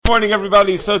morning,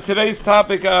 everybody. So today's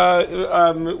topic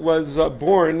was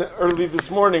born early this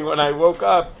morning when I woke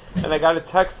up and I got a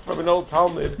text from an old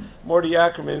Talmud, Morty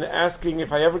Ackerman, asking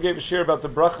if I ever gave a share about the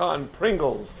bracha on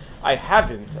Pringles. I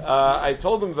haven't. I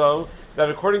told him, though, that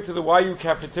according to the YU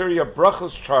Cafeteria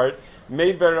brachos chart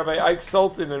made by Rabbi Ike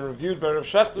Sultan and reviewed by Rav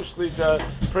Shechter Shlita,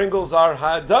 Pringles are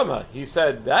ha'adama. He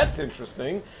said, that's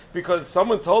interesting, because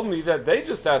someone told me that they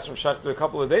just asked Rav Shechter a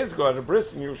couple of days ago at a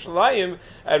bris in Yerushalayim,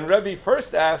 and Rebbe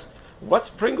first asked, what's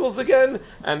Pringles again?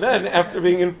 And then, after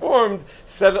being informed,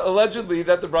 said allegedly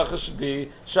that the bracha should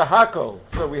be shahakol.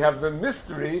 So we have the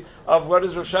mystery of what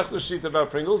is Rav Shechter's sheet about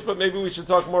Pringles, but maybe we should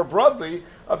talk more broadly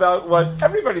about what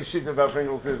everybody's sheet about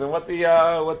Pringles is and what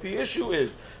the issue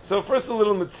is. So first, a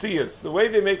little mitzias. The way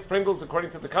they make Pringles,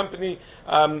 according to the company,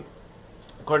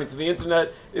 according to the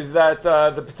internet, is that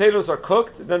the potatoes are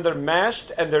cooked, then they're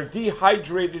mashed, and they're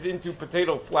dehydrated into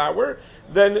potato flour.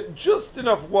 Then just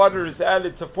enough water is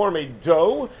added to form a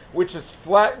dough, which is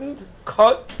flattened,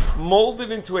 cut,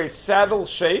 molded into a saddle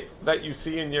shape that you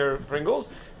see in your Pringles,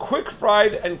 quick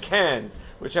fried and canned,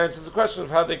 which answers the question of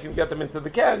how they can get them into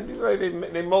the can.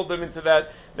 They mold them into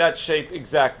that shape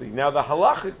exactly. Now, the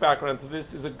halachic background to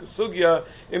this is a sugya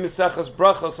in Maseches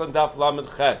Brachos on Daf Lamed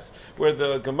Ches, where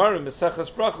the Gemara in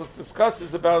Maseches Brachos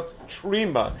discusses about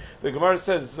trima. The Gemara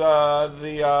says,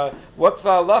 what's the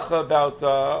halacha about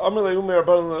Amar Le'umer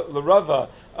Rabban L'Rava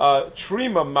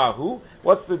trima mahu?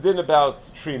 What's the din about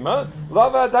trima?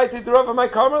 Lava adaiti to Rava my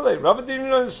kamerle. Rava didn't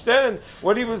even understand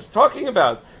what he was talking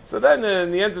about. So then,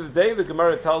 in the end of the day, the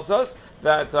Gemara tells us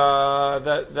that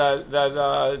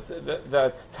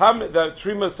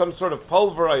trima is some sort of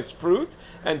pulverized fruit,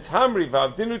 and tamri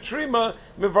v'avdinu trima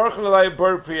mevarchen alay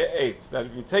bar priya 8. That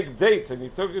if you take dates and you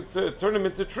turn them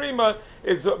into trima,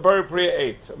 it's bar priya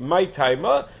 8. My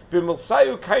taima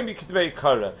b'milsayu kaimi k'dvei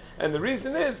kara. And the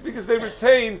reason is because they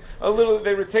retain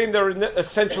their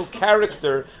essential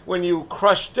character. When you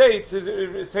crush dates, it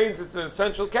retains its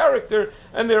essential character,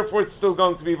 and therefore it's still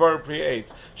going to be bar priya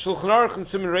 8. Shulchan Aruch and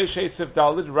Siman Reish Yosef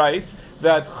Daled writes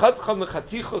that chatchan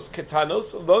lechatichos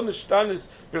ketanos lo nishtanis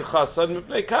birchasan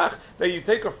mipnei kach, that you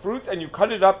take a fruit and you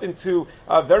cut it up into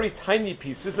very tiny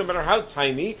pieces, no matter how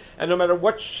tiny, and no matter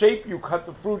what shape you cut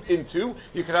the fruit into.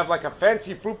 You could have like a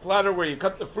fancy fruit platter where you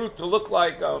cut the fruit to look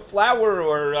like a flower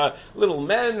or little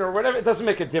men or whatever. It doesn't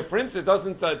make a difference. It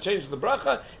doesn't change the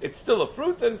bracha. It's still a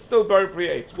fruit and it's still bar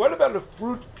priya 8. What about a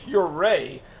fruit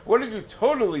puree? What if you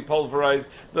totally pulverize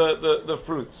the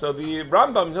fruit? So the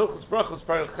Rambam in Hilchos Brachos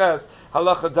Parches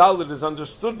Halacha Dalet is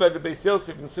understood by the Beis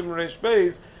Yosef and Siman Reish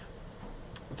Beis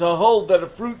to hold that a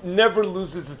fruit never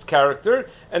loses its character,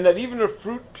 and that even a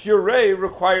fruit puree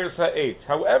requires ha'et.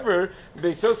 However,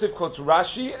 Beis Yosef quotes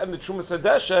Rashi and the Trumas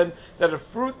Hadeshen that a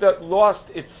fruit that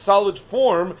lost its solid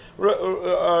form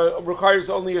requires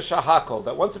only a shahakol.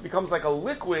 That once it becomes like a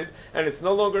liquid and it's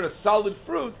no longer a solid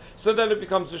fruit, so then it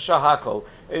becomes a shahakol.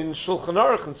 In Shulchan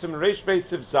Aruch and Siman Reish Beis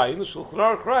Siv Zayin, the Shulchan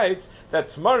Aruch writes that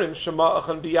tmarim shema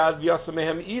achan biyad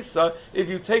v'yasamehem isa. If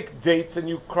you take dates and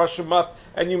you crush them up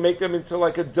and you make them into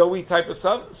like a doughy type of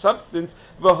substance,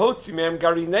 v'hotzi mehem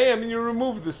garineim, and you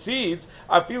remove the seeds,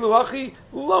 afilu hachi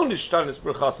lo nishtanis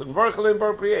b'chasan v'archalem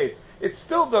bar priya 8. It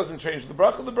still doesn't change the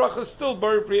bracha. The bracha is still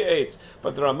bar priya 8.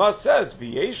 But the Ramah says,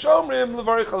 v'yesh omrim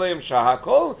levarich aleim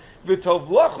shahakol v'tov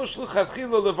lachush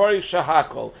l'chadchila levarich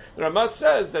shahakol. The Ramah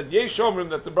says that yesh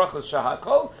omrim, that the bracha is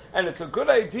shahakol, and it's a good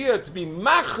idea to be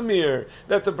machmir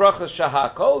that the bracha is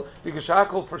shahakol, because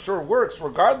shahakol for sure works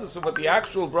regardless of what the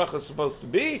actual bracha is supposed to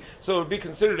be. So it would be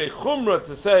considered a chumrah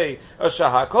to say a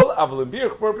shahakol, avlim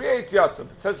birch bar priya 8 yatzim.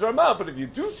 It says Ramah, but if you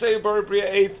do say bar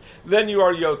priya 8, then you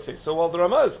are yotze. So while the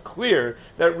Ramah is clear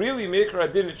that really Meikar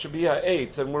Adin it should be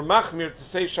ha'etz, and we're machmir to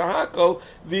say shahakol,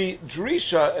 the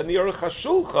Drisha and the Aruch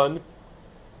HaShulchan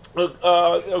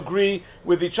agree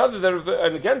with each other that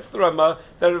and against the Ramah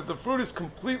that if the fruit is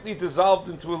completely dissolved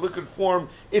into a liquid form,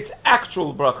 its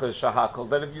actual bracha is shahakol.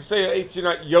 That if you say ha'etz, you're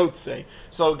not yotze.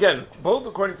 So again, both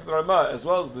according to the Ramah as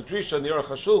well as the Drisha and the Aruch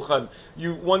HaShulchan,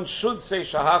 one should say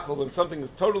shahakol when something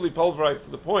is totally pulverized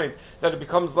to the point that it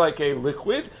becomes like a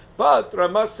liquid. But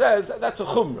Ramah says that's a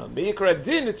chumrah. Meikar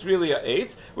Adin, it's really a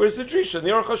 8, whereas the Drisha and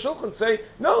the Aruch HaShulchan say,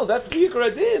 no, that's the Meikar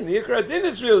Adin. The Meikar Adin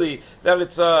is really that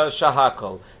it's a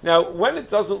shahakol. Now, when it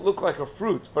doesn't look like a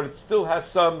fruit, but it still has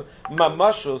some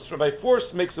mamashos, Rabbi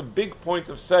Forst makes a big point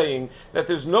of saying that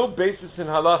there's no basis in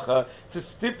halacha to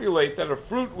stipulate that a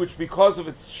fruit which, because of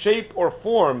its shape or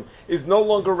form, is no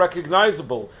longer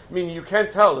recognizable. I mean, you can't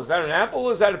tell, is that an apple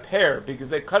or is that a pear? Because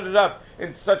they cut it up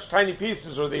in such tiny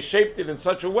pieces, or they shaped it in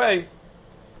such a way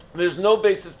There's no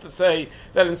basis to say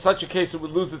that in such a case it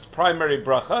would lose its primary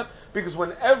bracha, because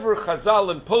whenever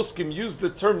Chazal and Poskim use the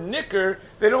term nicker,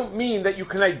 they don't mean that you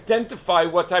can identify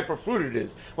what type of fruit it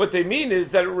is. What they mean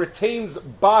is that it retains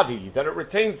body, that it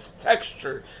retains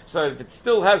texture. So if it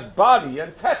still has body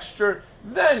and texture,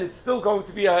 then it's still going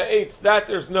to be a ha'etz. That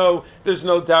there's no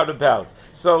doubt about.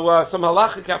 So some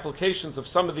halachic applications of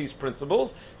some of these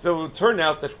principles. So it would turn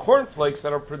out that cornflakes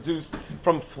that are produced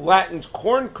from flattened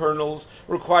corn kernels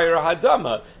require a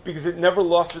hadama, because it never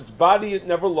lost its body, it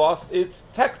never lost its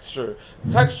texture.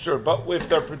 But if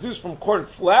they're produced from corn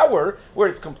flour, where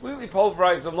it's completely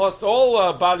pulverized and lost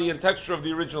all body and texture of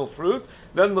the original fruit,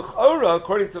 then l'chora,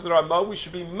 according to the Ramah, we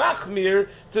should be machmir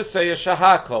to say a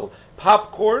shahakol.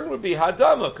 Popcorn would be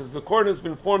hadama, because the corn has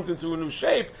been formed into a new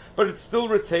shape, but it still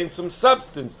retains some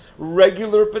substance.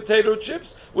 Regular potato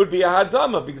chips would be a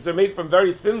hadama, because they're made from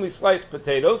very thinly sliced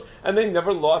potatoes, and they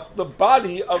never lost the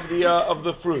body of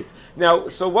the fruit. Now,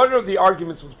 so what are the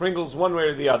arguments with Pringles, one way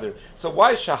or the other? So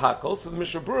why shahakol? So the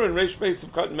Mishnah Berurah in Reish Beis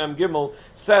of Katan Mem Gimel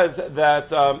says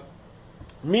that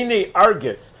mine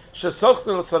argis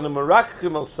shesochten l'san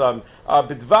u'merakchim l'san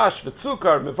b'dvash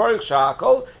v'tzukar mevarich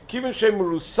shahakol kivin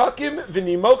shemurusakim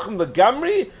v'nimochim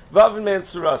legamri v'avin man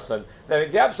surasan. That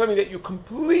if you have something that you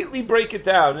completely break it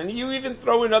down and you even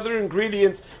throw in other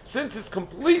ingredients, since it's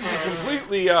completely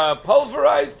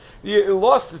pulverized, it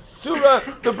lost its surah,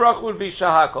 the bracha would be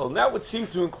shahakol. And that would seem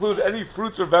to include any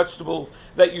fruits or vegetables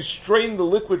that you strain the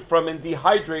liquid from and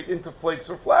dehydrate into flakes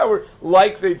or flour,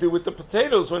 like they do with the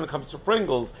potatoes when it comes to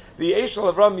Pringles. The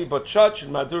Eshel Avrami Bachach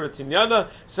in Madura Tinyana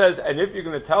says, and if you're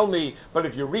going to tell me, but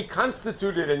if you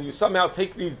reconstitute it and you somehow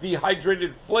take these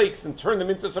dehydrated flakes and turn them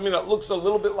into something that looks a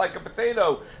little bit like a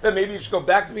potato, then maybe you should go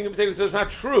back to being a potato. He says,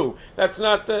 not true. That's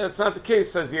not the case,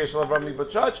 says the Eshel Avrami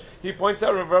Bachach. He points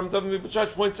out, Avrami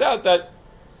Bachach points out that,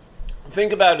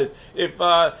 think about it.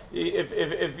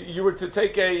 If you were to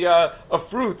take a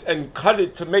fruit and cut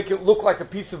it to make it look like a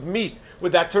piece of meat,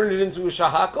 would that turn it into a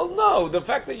shahakal? No. The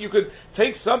fact that you could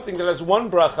take something that has one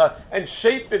bracha and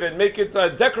shape it and make it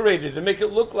decorated and make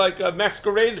it look like a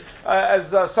masquerade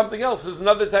as something else, as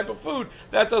another type of food,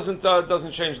 that doesn't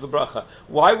change the bracha.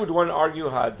 Why would one argue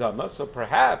ha'adama? So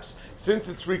perhaps, since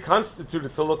it's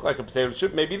reconstituted to look like a potato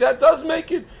chip, maybe that does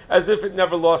make it as if it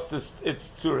never lost its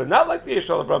tzura. Not like the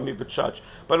Eshel Avrami Bachach.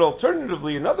 But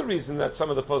alternatively, another reason that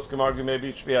some of the poskim argue maybe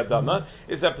it should be adama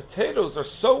is that potatoes are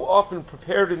so often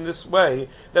prepared in this way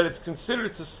that it's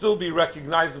considered to still be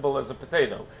recognizable as a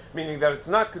potato, meaning that it's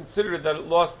not considered that it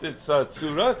lost its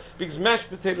tzura, because mashed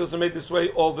potatoes are made this way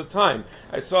all the time.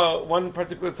 I saw one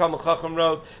particular Talmud Chacham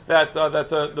wrote that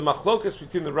the machlokas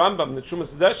between the Rambam and the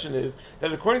Trumas Hadeshin is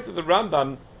that according to the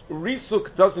Rambam,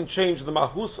 Risuk doesn't change the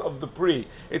mahus of the pri.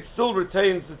 It still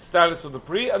retains its status of the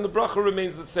pri, and the bracha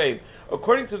remains the same.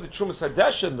 According to the Trumas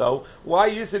Hadeshin, though, why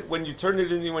is it when you turn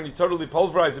it in, when you totally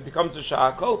pulverize it, becomes a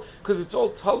shahakol? Because it's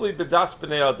all totally bedas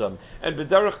b'nei adam. And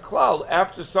b'derech klal,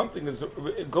 after something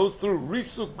it goes through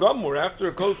risuk gamur, after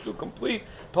it goes through complete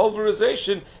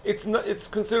pulverization, it's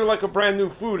considered like a brand new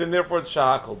food, and therefore it's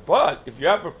shahakol. But if you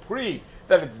have a pri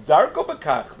that it's darko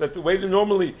b'kach, that the way to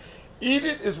normally eat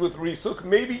it is with risuk,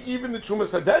 maybe even the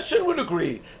Trumas Hadeshin would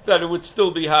agree that it would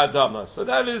still be ha'adama. So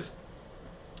that is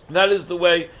the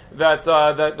way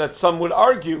that some would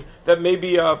argue that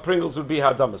maybe Pringles would be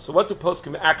ha'adama. So what do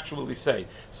poskim actually say?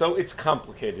 So it's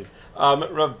complicated.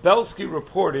 Rav Belsky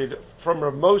reported from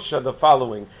Rav Moshe the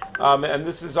following, and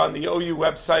this is on the OU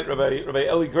website. Rabbi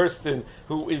Eli Gersten,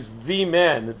 who is the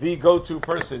man, the go-to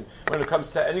person when it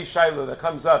comes to any shaila that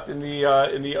comes up in the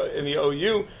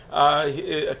OU,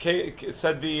 he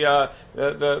said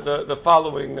the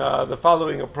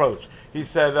following approach. He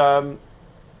said.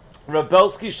 Rav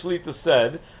Belsky Shlita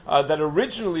said that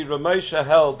originally Ramesha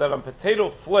held that on potato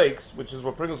flakes, which is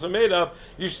what Pringles are made of,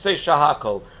 you should say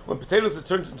shahakol. When potatoes are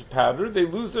turned into powder, they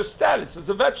lose their status as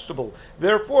a vegetable.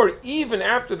 Therefore, even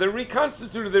after they're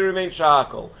reconstituted, they remain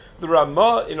shahakol. The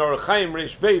Ramah in Orach Chaim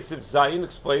Reish Beis if Zayin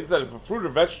explains that if a fruit or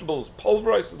vegetable is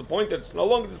pulverized to the point that it's no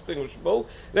longer distinguishable,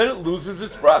 then it loses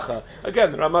its bracha.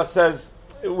 Again, the Ramah says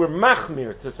we're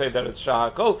machmir to say that it's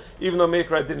shahakol, even though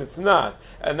Meikra didn't, it's not.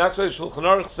 And that's why the Shulchan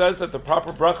Aruch says that the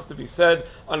proper bracha to be said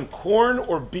on corn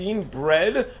or bean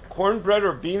bread, cornbread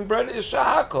or bean bread, is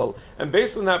shahakol. And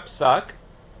based on that psak,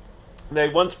 They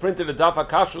once printed a daf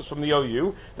hakashrus from the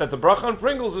OU that the bracha on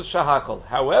Pringles is shahakal.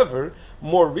 However,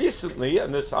 more recently,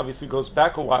 and this obviously goes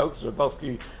back a while because Rav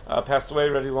Belsky passed away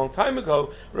already a long time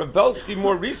ago, Rav Belsky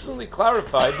more recently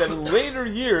clarified that in later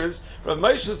years, Rav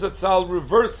Moshe Zatzal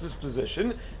reversed his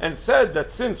position and said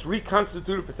that since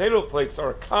reconstituted potato flakes are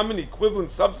a common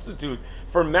equivalent substitute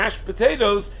for mashed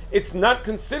potatoes, it's not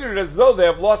considered as though they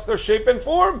have lost their shape and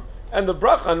form. And the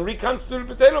bracha on reconstituted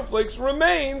potato flakes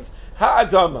remains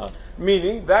ha'adama,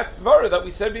 meaning that svara that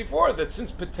we said before, that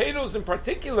since potatoes in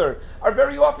particular are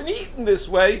very often eaten this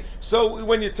way, so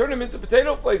when you turn them into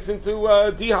potato flakes,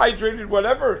 into dehydrated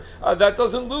whatever, that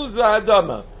doesn't lose the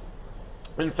ha'adama.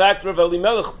 In fact, Rav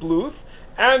Elimelech Bluth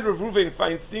and Rav Ruvain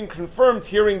Feinstein confirmed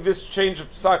hearing this change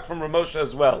of psak from Ramosha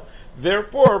as well.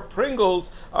 Therefore,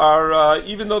 Pringles are,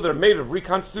 even though they're made of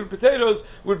reconstituted potatoes,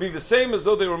 would be the same as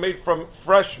though they were made from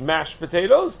fresh mashed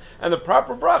potatoes, and the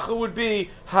proper bracha would be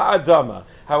ha'adama.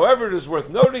 However, it is worth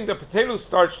noting that potato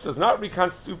starch does not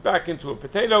reconstitute back into a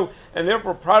potato, and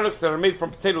therefore products that are made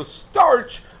from potato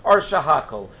starch are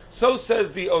shahakal. So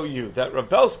says the OU, that Rav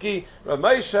Belsky, Rav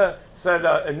Moshe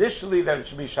said initially that it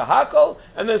should be shahakal,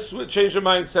 and then changed their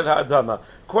mind and said ha'adama.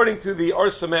 According to the Or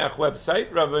Sameach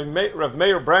website, Rav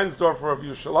Meir Brandsdorfer of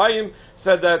Yerushalayim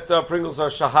said that Pringles are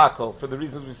shahakal, for the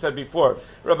reasons we said before.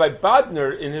 Rabbi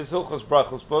Badner, in his Hilchos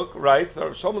Brachos book, writes that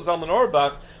Shlomo Zalman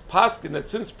Auerbach paskin that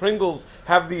since Pringles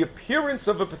have the appearance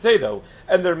of a potato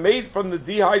and they're made from the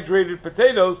dehydrated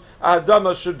potatoes,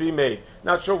 ahadama should be made.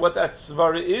 Not sure what that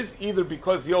svara is, either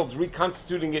because he holds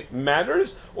reconstituting it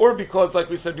matters, or because, like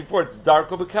we said before, it's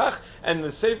darko b'kach, and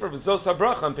the Sefer of Zos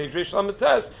HaBracha on page Reish Lamed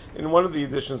Tes, in one of the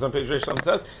editions on page Reish Lamed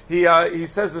Tes, he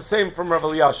says the same from Rav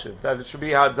Eliashiv, that it should be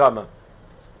ahadama.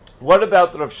 What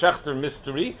about the Rav Shechter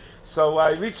mystery? So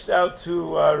I reached out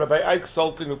to Rabbi Ike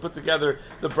Sultan, who put together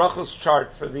the brachos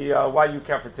chart for the YU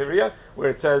cafeteria, where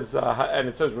it says, and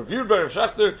it says, reviewed by Rav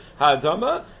Shechter,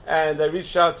 ha'adama, and I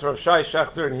reached out to Rav Shai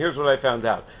Shechter, and here's what I found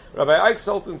out. Rabbi Ike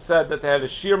Sultan said that they had a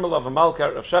shir malav malka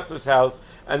at Rav Shechter's house,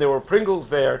 and there were Pringles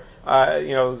there,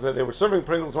 they were serving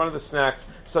Pringles, one of the snacks,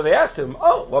 so they asked him,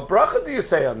 what bracha do you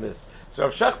say on this? So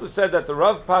Rav Shechter said that the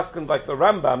Rav Paskin, like the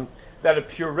Rambam, that a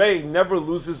puree never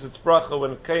loses its bracha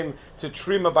when it came to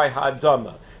trima by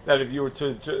ha'adama. That if you were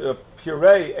to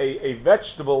puree a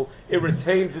vegetable, it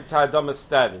retains its ha'adama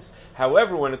status.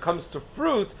 However, when it comes to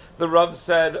fruit, the Rav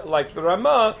said, like the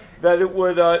Ramah, that it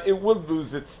would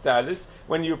lose its status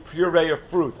when you puree a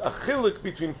fruit, a chiluk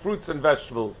between fruits and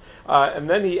vegetables. And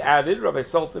then he added, Rabbi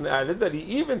Sultan added, that he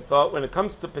even thought when it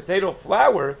comes to potato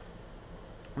flour,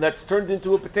 that's turned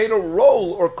into a potato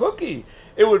roll or cookie,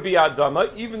 it would be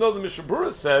adama, even though the Mishnah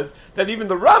Berurah says that even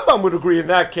the Rambam would agree in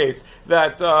that case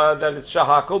that it's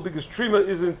shahakal, because trima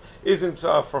isn't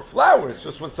for flour, it's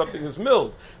just when something is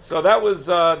milled. So that was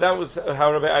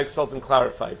how Rabbi Ike Sultan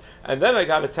clarified. And then I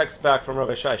got a text back from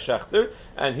Rabbi Shai Shechter,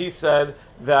 and he said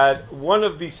that one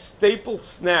of the staple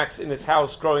snacks in his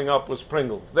house growing up was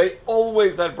Pringles. They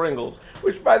always had Pringles,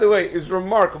 which, by the way, is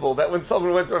remarkable that when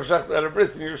someone went to Rav Shechter at a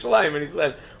bris in Yerushalayim and he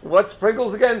said, what's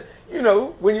Pringles again? You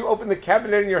know, when you open the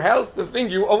cabinet in your house, the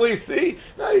thing you always see,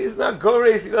 no, he's not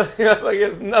gores, he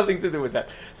has nothing to do with that.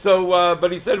 So,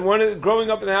 but he said,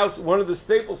 growing up in the house, one of the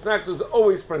staple snacks was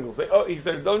always Pringles. He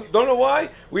said, don't know why,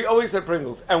 we always had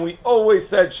Pringles, and we always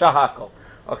said shahakal.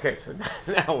 Okay, so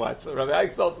now what? So Rabbi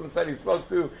Ike Sultan said he spoke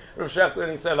to Rav Shechter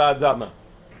and he said Adama.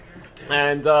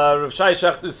 And Rav Shai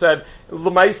Shechter said,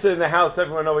 L'maisa in the house,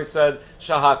 everyone always said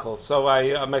Shahakal. So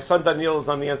my son Daniel is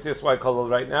on the NCSY Kolel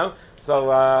right now.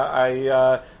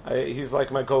 So he's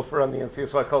like my gopher on the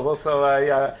NCSY Kolel. So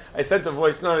I sent a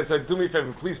voice note. I said, do me a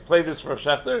favor, please play this for Rav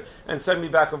Shechter and send me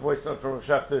back a voice note from Rav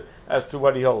Shechter as to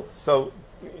what he holds. So,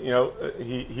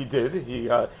 he did.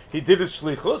 He did his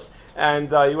shlichus. And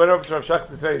he went over to Rav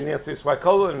Shechter today in the NCSY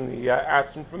Kolel, and he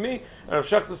asked him for me, and Rav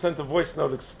Shechter sent a voice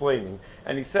note explaining.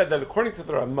 And he said that according to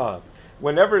the Ramah,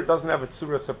 whenever it doesn't have a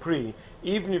tzura sapri,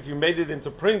 even if you made it into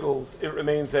Pringles, it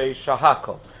remains a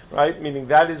shahakal, right? Meaning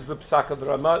that is the psak of the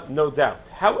Ramah, no doubt.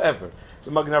 However,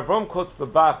 the Magen Avraham quotes the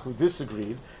Bach, who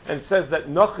disagreed, and says that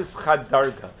nochis chad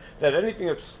darga, that anything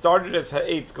that started as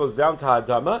ha'etz goes down to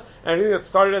ha'adama, and anything that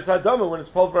started as ha'adama, when it's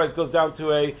pulverized, goes down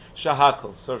to a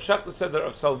shahakal. So Rav Shechter said that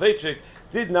Rav Soloveitchik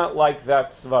did not like that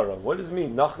svara. What does it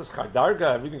mean? Nochis chad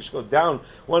darga, everything should go down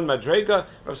one madrega.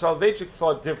 Rav Soloveitchik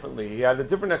thought differently. He had a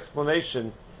different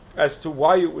explanation as to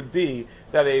why it would be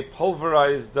that a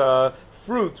pulverized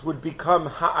fruit would become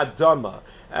ha'adama.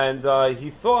 And he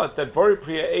thought that Bori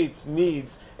Priya Eitz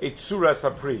needs a tzura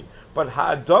sapri. But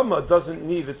ha'adama doesn't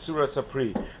need a tzura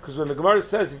sapri. Because when the Gemara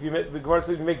says, if you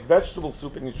make vegetable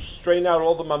soup and you strain out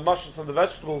all the mamashas of the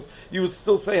vegetables, you would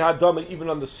still say ha'adama even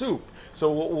on the soup.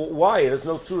 So why? It has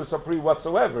no tzuras apri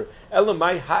whatsoever.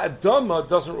 Elamai ha'adama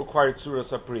doesn't require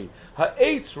tzuras apri.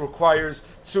 Ha'etz requires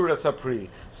tzuras apri.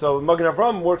 So Magen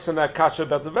Avram works on that kasha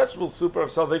about the vegetable soup. Rav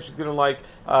Soloveitchik didn't like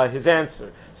his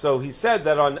answer. So he said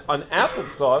that on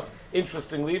applesauce,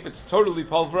 interestingly, if it's totally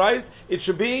pulverized, it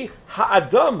should be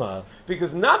ha'adama,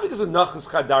 not because of nachas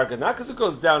chadarga, not because it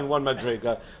goes down one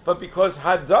madrega, but because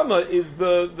ha'adama is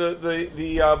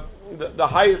the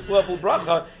highest level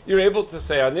bracha. You're able to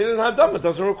say on it, and ha'adama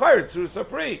doesn't require tzuras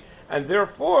apri. And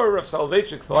therefore, Rav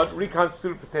Soloveitchik thought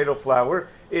reconstituted potato flour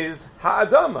is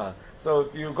ha'adama. So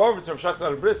if you go over to Rav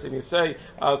Shachar Bris and you say,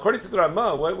 according to the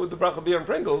Ramah, what would the bracha be on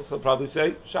Pringles? He'll probably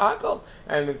say shahakal.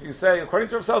 And if you say, according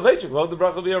to Rav Soloveitchik, what would the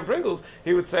bracha be on Pringles?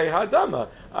 He would say ha'adama.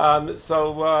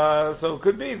 So it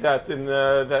could be that in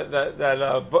Elu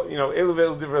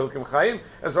Divrei Elokim Chaim,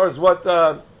 as far as what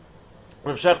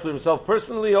Rav Shechter himself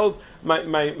personally holds,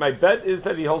 my bet is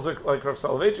that he holds like Rav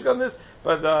Soloveitchik on this,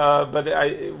 but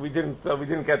we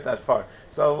didn't get that far.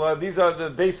 So these are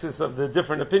the basis of the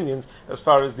different opinions as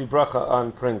far as the bracha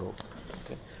on Pringles.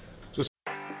 Okay.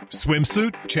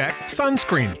 Swimsuit? Check.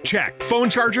 Sunscreen? Check. Phone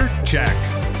charger? Check.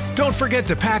 Don't forget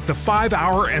to pack the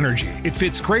 5-Hour Energy. It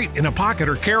fits great in a pocket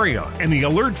or carry-on, and the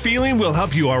alert feeling will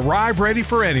help you arrive ready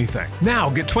for anything. Now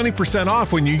get 20%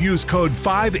 off when you use code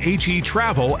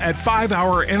 5HETRAVEL at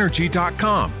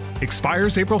 5hourenergy.com.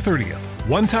 Expires April 30th.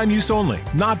 One-time use only.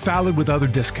 Not valid with other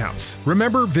discounts.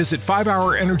 Remember, visit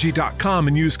 5hourenergy.com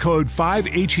and use code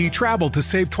 5HETRAVEL to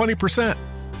save 20%.